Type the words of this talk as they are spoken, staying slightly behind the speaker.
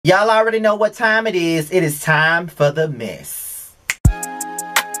Y'all already know what time it is. It is time for the mess.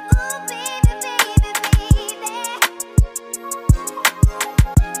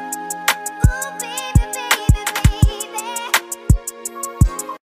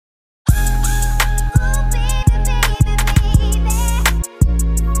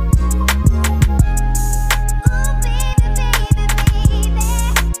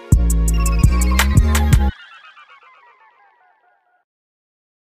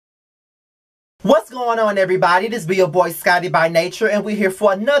 What's going on, everybody? This be your boy Scotty by nature, and we're here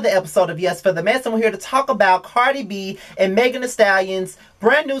for another episode of Yes for the Mess, and we're here to talk about Cardi B and Megan Thee Stallion's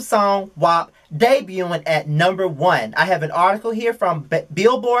brand new song, WAP, debuting at #1. I have an article here from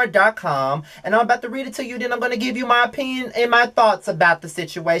Billboard.com, and I'm about to read it to you, then I'm going to give you my opinion and my thoughts about the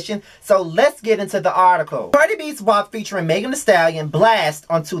situation. So let's get into the article. Cardi B's WAP featuring Megan Thee Stallion blast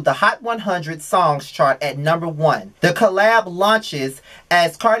onto the Hot 100 Songs chart at #1. The collab launches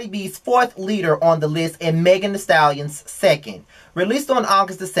as Cardi B's fourth leader on the list and Megan Thee Stallion's second. Released on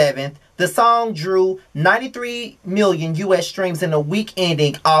August the 7th, the song drew 93 million US streams in a week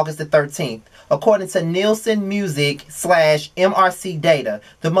ending August the 13th. According to Nielsen Music /MRC data,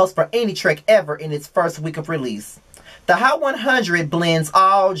 the most for any track ever in its first week of release. The Hot 100 blends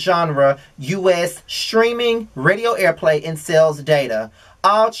all genre US streaming, radio airplay, and sales data.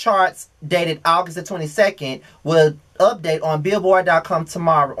 All charts dated August the 22nd will update on Billboard.com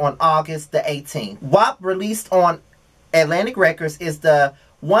tomorrow on August the 18th. WAP, released on Atlantic Records, is the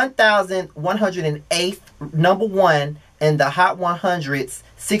 1,108th #1 in the Hot 100's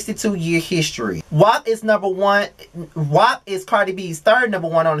 62-year history. WAP is #1. WAP is Cardi B's third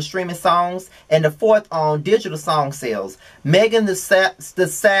 #1 on the streaming songs and the fourth on digital song sales. Megan Thee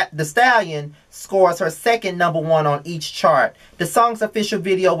Stallion scores her second #1 on each chart. The song's official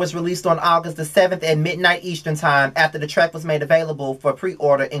video was released on August the 7th at midnight Eastern Time after the track was made available for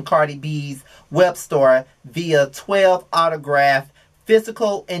pre-order in Cardi B's web store via 12 autograph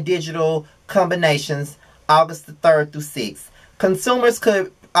physical and digital combinations August the 3rd through 6th. Consumers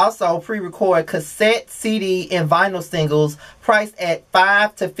could also pre-record cassette, CD, and vinyl singles priced at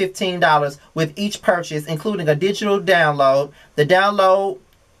 $5 to $15 with each purchase, including a digital download. The download,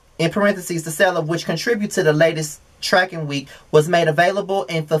 in parentheses, the sale of which contribute to the latest tracking week, was made available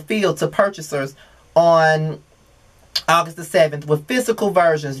and fulfilled to purchasers on August the 7th, with physical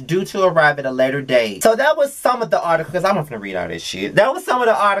versions due to arrive at a later date. So that was some of the article, because I'm not going to read all this shit. That was some of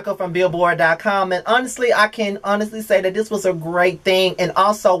the article from Billboard.com, and honestly, I can honestly say that this was a great thing. And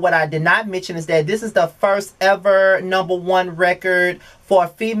also, what I did not mention is that this is the first ever #1 record for a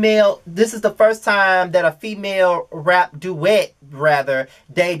female. This is the first time that a female rap duet, rather,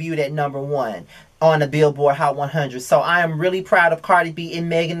 debuted at #1 on the Billboard Hot 100. So I am really proud of Cardi B and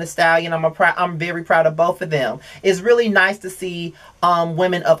Megan Thee Stallion. I'm very proud of both of them. It's really nice to see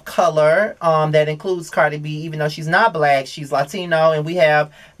women of color, that includes Cardi B, even though she's not black, she's Latino, and we have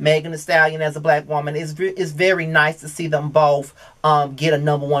Megan Thee Stallion as a black woman. It's very nice to see them both get a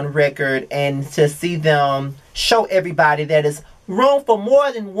 #1 record, and to see them show everybody that is room for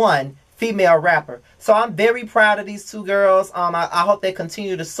more than one female rapper. So I'm very proud of these two girls. I hope they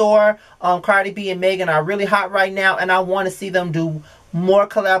continue to soar. Cardi B and Megan are really hot right now, and I want to see them do more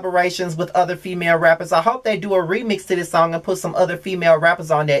collaborations with other female rappers. I hope they do a remix to this song and put some other female rappers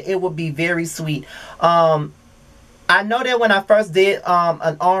on there. It would be very sweet. I know that when I first did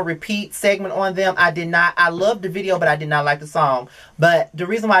an on repeat segment on them, I loved the video, but I did not like the song. But the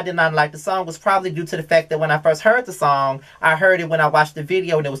reason why I did not like the song was probably due to the fact that when I first heard the song, I heard it when I watched the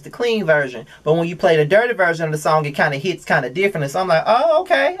video and it was the clean version. But when you play the dirty version of the song, it kind of hits kind of differently. So I'm like, oh,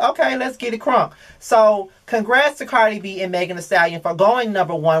 okay, let's get it crunk. So congrats to Cardi B and Megan Thee Stallion for going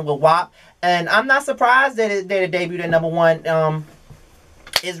 #1 with WAP. And I'm not surprised that it debuted at #1.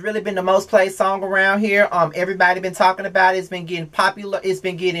 It's really been the most played song around here. Everybody been talking about it. It's been getting popular. It's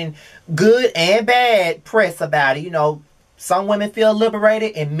been getting good and bad press about it. You know, some women feel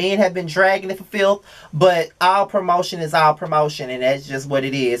liberated and men have been dragging it for filth. But all promotion is all promotion, and that's just what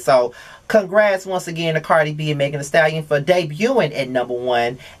it is. So congrats once again to Cardi B and Megan Thee Stallion for debuting at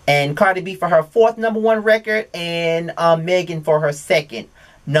 #1. And Cardi B for her fourth #1 record, and Megan for her second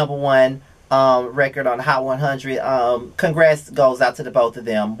 #1 record on Hot 100. Congrats goes out to the both of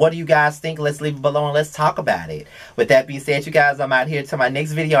them. What do you guys think? Let's leave it below and let's talk about it. With that being said, you guys, I'm out here till my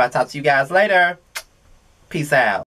next video. I'll talk to you guys later. Peace out.